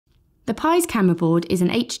The Pi's camera board is an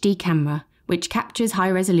HD camera, which captures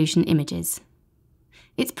high-resolution images.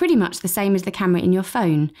 It's pretty much the same as the camera in your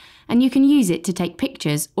phone, and you can use it to take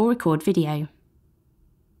pictures or record video.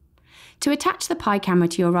 To attach the Pi camera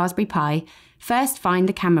to your Raspberry Pi, first find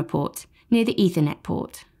the camera port, near the Ethernet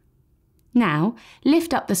port. Now,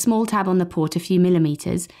 lift up the small tab on the port a few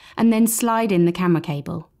millimeters, and then slide in the camera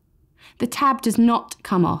cable. The tab does not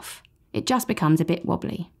come off, it just becomes a bit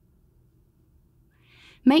wobbly.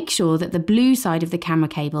 Make sure that the blue side of the camera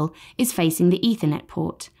cable is facing the Ethernet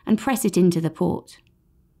port and press it into the port.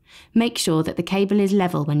 Make sure that the cable is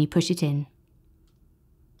level when you push it in.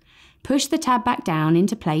 Push the tab back down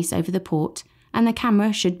into place over the port and the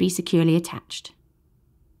camera should be securely attached.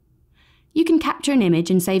 You can capture an image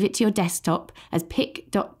and save it to your desktop as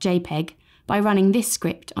pic.jpg by running this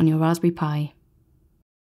script on your Raspberry Pi.